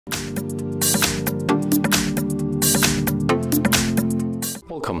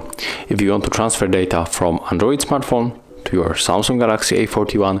Welcome. If you want to transfer data from Android smartphone to your Samsung Galaxy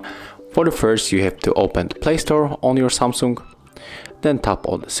A41, for the first you have to open the Play Store on your Samsung, then tap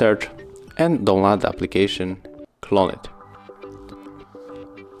on the search and download the application CLONEit.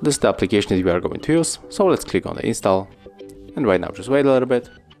 This is the application that we are going to use, so let's click on the install, and right now just wait a little bit.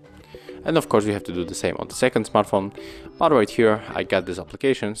 And of course we have to do the same on the second smartphone, but right here I got this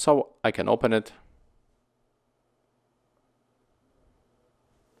application so I can open it.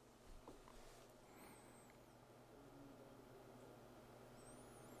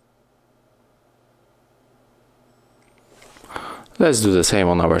 Let's do the same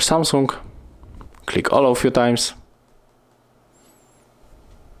on our Samsung. Click allow a few times.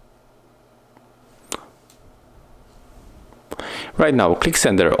 Right now click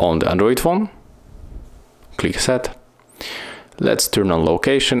sender on the Android phone. Click set. Let's turn on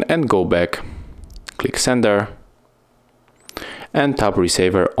location and go back. Click sender. And tap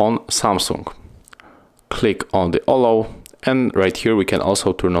receiver on Samsung. Click on the allow, and right here we can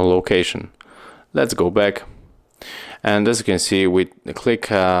also turn on location. Let's go back. And as you can see, we click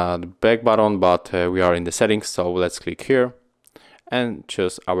the back button, but we are in the settings, so let's click here and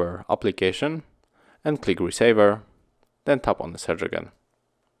choose our application and click receiver, then tap on the search again.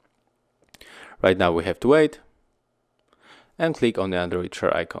 Right now we have to wait and click on the Android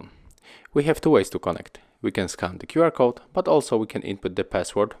share icon. We have two ways to connect. We can scan the QR code, but also we can input the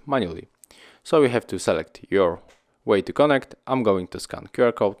password manually. So we have to select your way to connect. I'm going to scan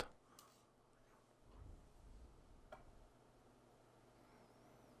QR code.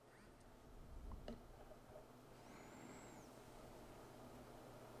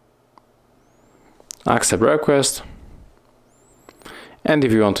 Accept request, and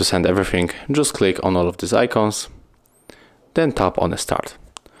if you want to send everything, just click on all of these icons, then tap on the start.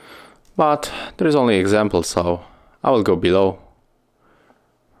 But there is only example, so I will go below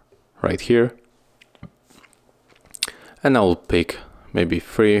right here, and I will pick maybe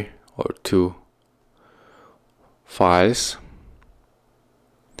 3 or 2 files,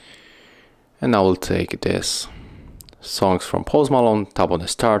 and I will take this songs from Post Malone, tap on the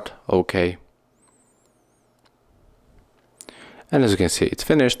start, OK. And as you can see, it's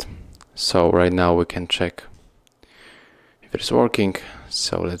finished. So right now we can check if it's working.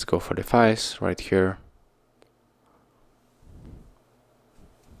 So let's go for the files right here.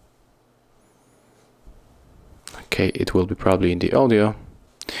 Okay, it will be probably in the audio.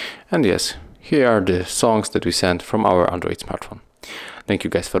 And yes, here are the songs that we sent from our Android smartphone. Thank you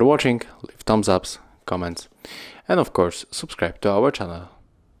guys for watching. Leave thumbs ups, comments, and of course subscribe to our channel.